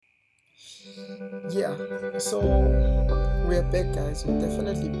Yeah, so we're back, guys. We're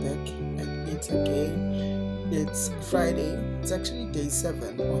definitely back at it again. It's Friday. It's actually day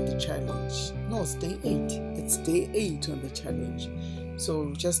 7 on the challenge. No, it's day 8. It's day 8 on the challenge. So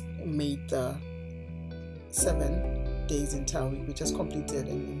we just made the 7 days entire week. We just completed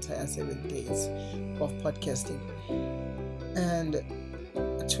an entire 7 days of podcasting. And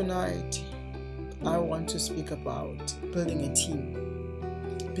tonight, I want to speak about building a team.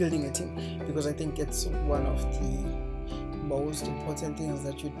 Building a team, because I think it's one of the most important things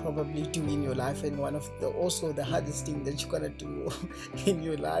that you'd probably do in your life, and one of the also the hardest thing that you're gonna do in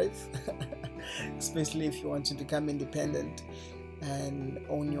your life, especially if you want to become independent and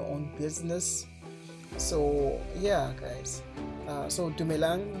own your own business. So yeah, guys. So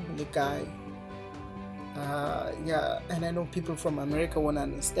Dumelang, the guy. Yeah, and I know people from America won't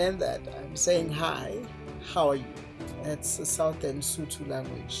understand that. I'm saying hi. How are you? It's a Southern Sutu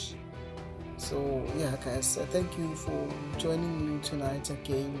language. So yeah, guys, thank you for joining me tonight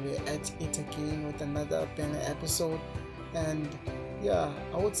again. We're at it again with another banger episode, and yeah,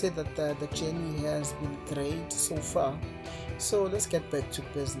 I would say that the journey has been great so far. So let's get back to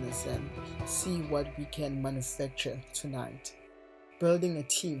business and see what we can manufacture tonight. Building a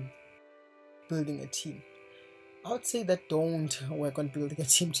team. Building a team. I would say that don't work on building a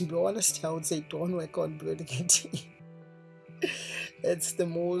team. To be honest, I would say don't work on building a team. It's the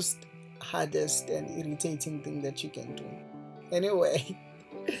most hardest and irritating thing that you can do. Anyway,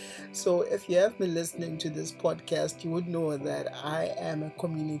 so if you have been listening to this podcast, you would know that I am a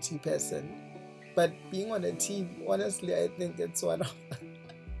community person. But being on a team, honestly, I think it's one of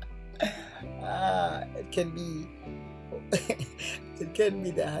it can be it can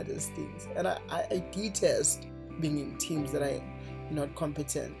be the hardest things. And I detest being in teams that are not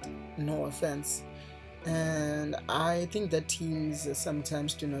competent. No offense. And I think that teams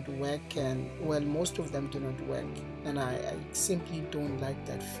sometimes do not work, and well, most of them do not work. And I simply don't like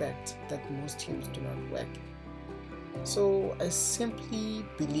that fact that most teams do not work. So I simply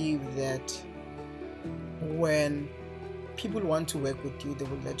believe that when people want to work with you, they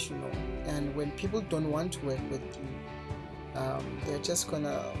will let you know. And when people don't want to work with you, they're just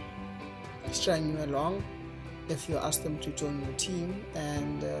gonna string you along if you ask them to join your team,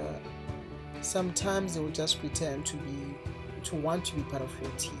 and sometimes they will just pretend to want to be part of your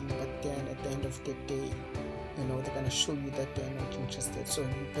team, but then at the end of the day, they're gonna show you that they're not interested. So you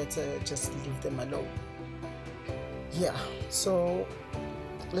better just leave them alone. Yeah. So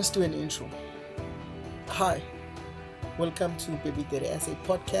let's do an intro. Hi, welcome to Baby Daddy as a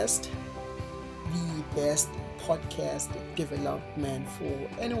podcast, the best podcast development for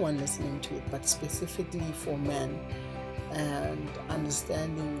anyone listening to it, but specifically for men, and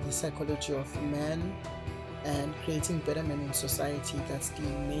understanding the psychology of men and creating better men in society. That's the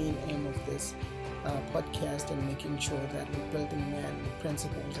main aim of this podcast, and making sure that we're building men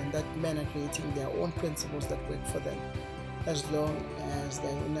principles, and that men are creating their own principles that work for them, as long as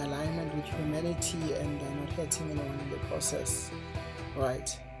they're in alignment with humanity and they're not hurting anyone in the process.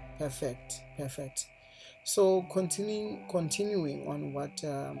 Right. Perfect. So continuing on what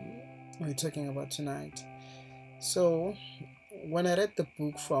we're talking about tonight. So when I read the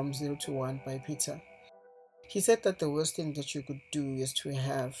book From Zero to One by Peter, he said that the worst thing that you could do is to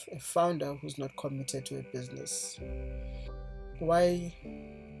have a founder who's not committed to a business. Why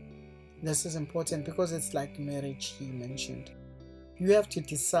this is important? Because it's like marriage, he mentioned. You have to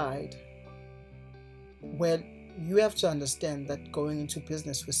decide. Well, you have to understand that going into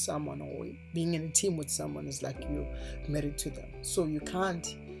business with someone or being in a team with someone is like you're married to them. So you can't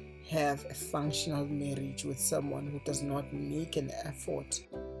have a functional marriage with someone who does not make an effort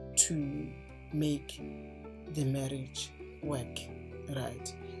to make the marriage work,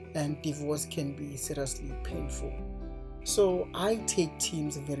 right? And divorce can be seriously painful. So I take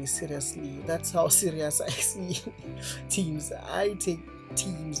teams very seriously. That's how serious I see teams. I take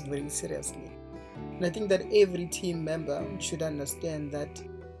teams very seriously. And I think that every team member should understand that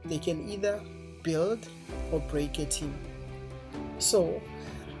they can either build or break a team. So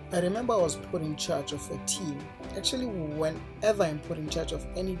I remember I was put in charge of a team. Actually, whenever I'm put in charge of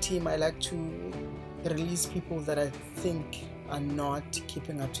any team, I like to release people that I think are not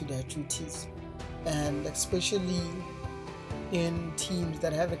keeping up to their duties. And especially in teams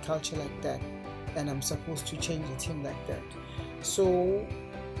that have a culture like that, and I'm supposed to change a team like that. So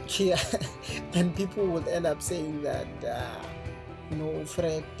yeah, and people would end up saying that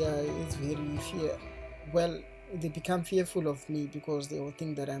Fred is very fear. Well, they become fearful of me because they will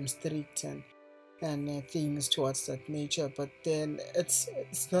think that I'm strict and things towards that nature. But then it's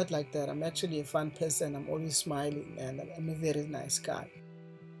not like that. I'm actually a fun person. I'm always smiling, and I'm a very nice guy.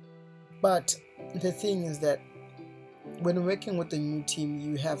 But the thing is that when working with a new team,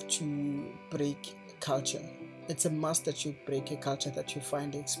 you have to break culture. It's a must that you break a culture that you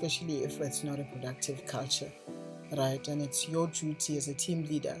find, especially if it's not a productive culture, right? And it's your duty as a team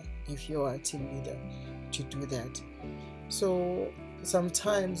leader, if you are a team leader, to do that. So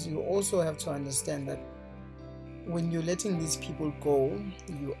sometimes you also have to understand that when you're letting these people go,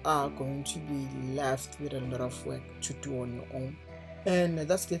 you are going to be left with a lot of work to do on your own. And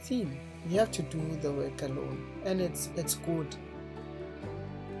that's the thing. You have to do the work alone. And it's good.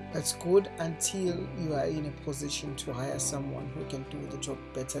 It's good until you are in a position to hire someone who can do the job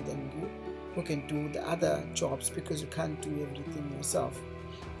better than you, who can do the other jobs, because you can't do everything yourself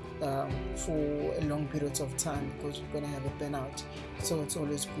for a long periods of time, because you're going to have a burnout. So it's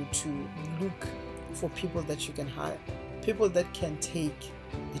always good to look for people that you can hire, people that can take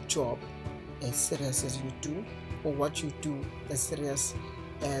the job as serious as you do, or what you do as serious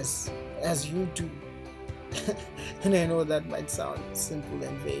as you do. And I know that might sound simple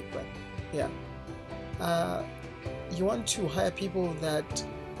and vague, but yeah, you want to hire people that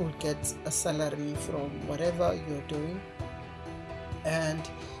will get a salary from whatever you're doing, and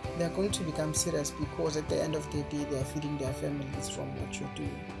they're going to become serious, because at the end of the day, they're feeding their families from what you're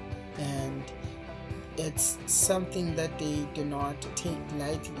doing, and it's something that they do not take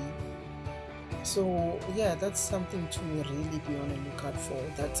lightly. So yeah, that's something to really be on the lookout for,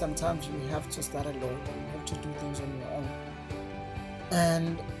 that sometimes you have to start alone, you have to do things on your own.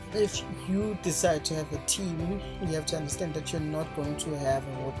 And if you decide to have a team, you have to understand that you're not going to have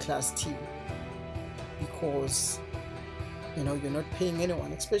a world-class team, because you're not paying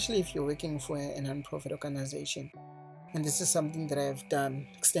anyone, especially if you're working for a non-profit organization. And this is something that I have done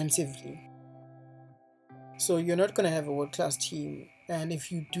extensively. So you're not going to have a world-class team, and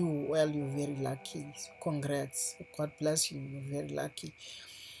if you do, well, you're very lucky. Congrats, God bless you, you're very lucky.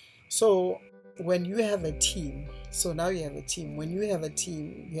 So when you have a team, so now you have a team. When you have a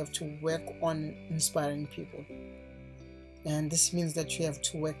team, you have to work on inspiring people, and this means that you have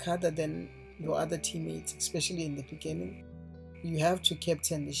to work harder than your other teammates, especially in the beginning. You have to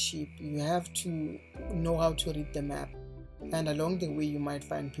captain the ship, you have to know how to read the map, and along the way you might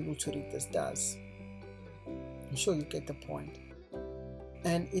find people to read the stars. I'm sure you get the point.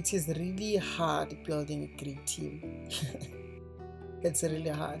 And it is really hard building a great team. It's really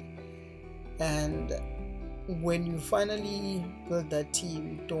hard. And when you finally build that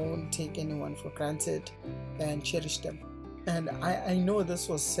team, don't take anyone for granted and cherish them. And I know this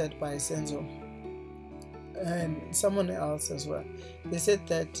was said by Senzo and someone else as well. They said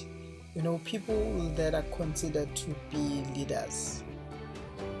that people that are considered to be leaders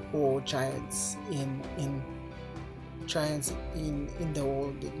or giants in the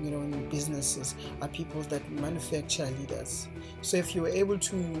world, in businesses, are people that manufacture leaders. So if you are able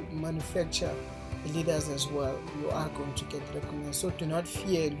to manufacture leaders as well, you are going to get recognized. So do not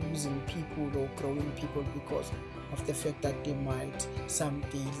fear losing people or growing people because of the fact that they might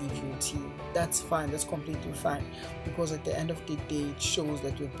someday leave your team. That's fine, that's completely fine, because at the end of the day, it shows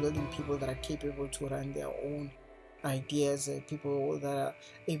that you're building people that are capable to run their own ideas, people that are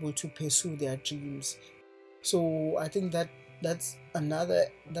able to pursue their dreams. So I think that is another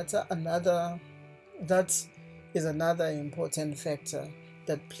important factor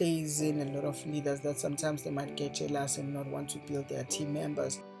that plays in a lot of leaders, that sometimes they might get jealous and not want to build their team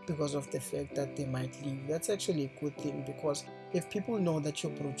members because of the fact that they might leave. That's actually a good thing, because if people know that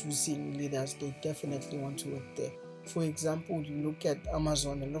you're producing leaders, they definitely want to work there. For example, you look at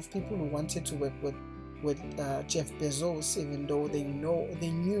Amazon, a lot of people who wanted to work with Jeff Bezos, even though they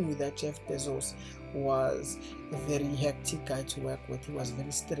knew that Jeff Bezos was a very hectic guy to work with. He was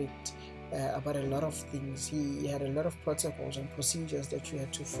very strict about a lot of things. He had a lot of protocols and procedures that you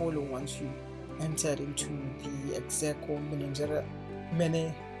had to follow once you entered into the exec or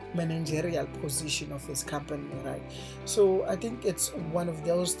managerial position of his company, right? So I think it's one of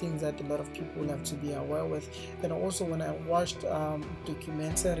those things that a lot of people have to be aware with. And also, when I watched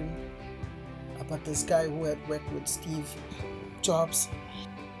documentary about this guy who had worked with Steve Jobs,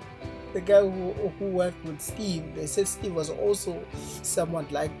 the guy who worked with Steve, they said Steve was also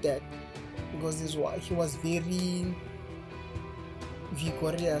somewhat like that, because he was very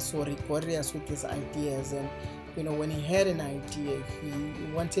vigorous or rigorous with his ideas, and when he had an idea, he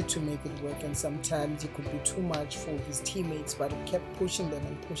wanted to make it work, and sometimes it could be too much for his teammates, but he kept pushing them,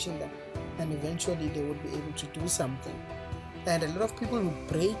 and eventually they would be able to do something. And a lot of people would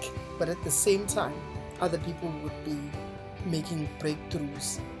break, but at the same time, other people would be making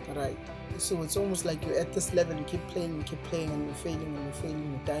breakthroughs, right? So it's almost like you're at this level, you keep playing, and you're failing,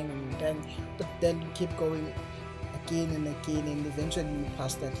 you're dying, but then you keep going again and again, and eventually you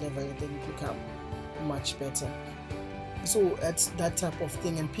pass that level and then you become much better. So it's that type of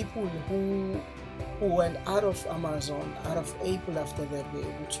thing. And people who went out of Amazon, out of Apple after that, were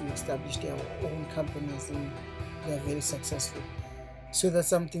able to establish their own companies, and they're very successful. So that's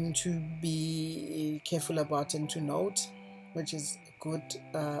something to be careful about and to note, which is a good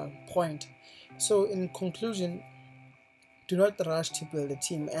point. So in conclusion, do not rush to build a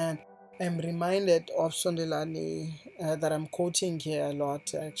team. And I'm reminded of Sondelane that I'm quoting here a lot.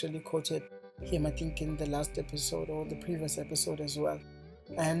 I actually quoted him, I think, in the last episode or the previous episode as well.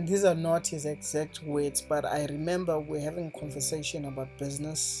 And these are not his exact words, but I remember we're having a conversation about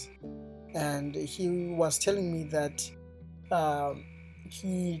business, and he was telling me that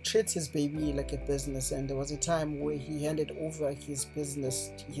he treats his baby like a business, and there was a time where he handed over his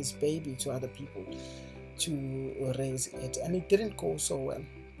business, his baby, to other people to raise it, and it didn't go so well.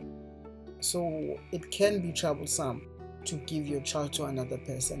 So it can be troublesome to give your child to another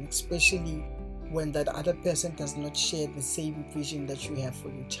person, especially when that other person does not share the same vision that you have for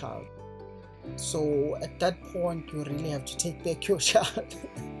your child. So at that point, you really have to take back your child.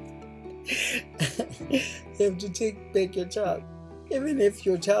 You have to take back your child. Even if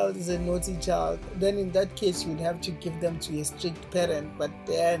your child is a naughty child, then in that case, you'd have to give them to a strict parent. But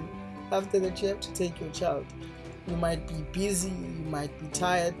then after that, you have to take your child. You might be busy, you might be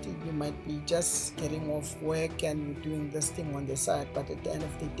tired, you might be just getting off work and you're doing this thing on the side, but at the end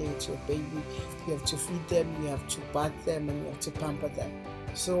of the day, it's your baby. You have to feed them, you have to bath them, and you have to pamper them.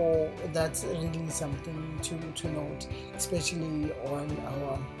 So that's really something to note, especially on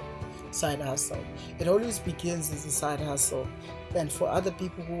our side hustle. It always begins as a side hustle, and for other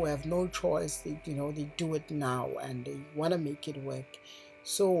people who have no choice, they do it now and they want to make it work.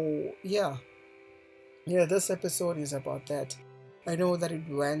 So yeah, this episode is about that. I know that it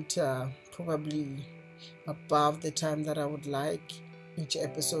went probably above the time that I would like each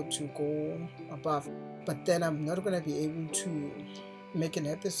episode to go above, but then I'm not going to be able to make an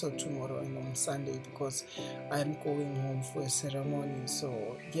episode tomorrow and on Sunday because I'm going home for a ceremony.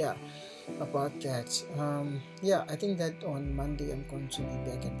 So yeah, about that. I think that on Monday I'm going to be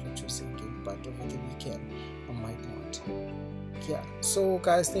back at producing again, but over the weekend I might not. Yeah, so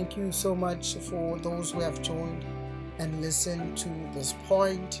guys, thank you so much for those who have joined and listened to this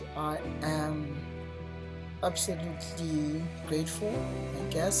point. I am absolutely grateful,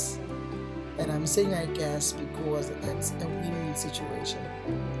 I guess, and I'm saying I guess because it's a win-win situation.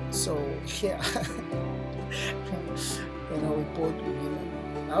 So yeah, we both win.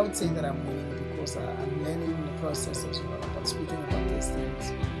 I would say that I'm winning because I'm learning in the process as well. But speaking about these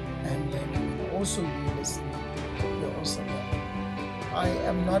things, I'm learning. Also, you listening, you're also learning. I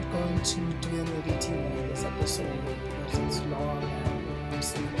am not going to do any editing on this episode because it's long and I'm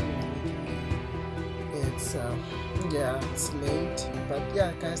sleeping already. It's late. But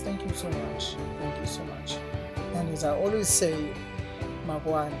yeah, guys, thank you so much. Thank you so much. And as I always say,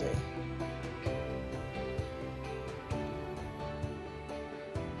 Mabwande.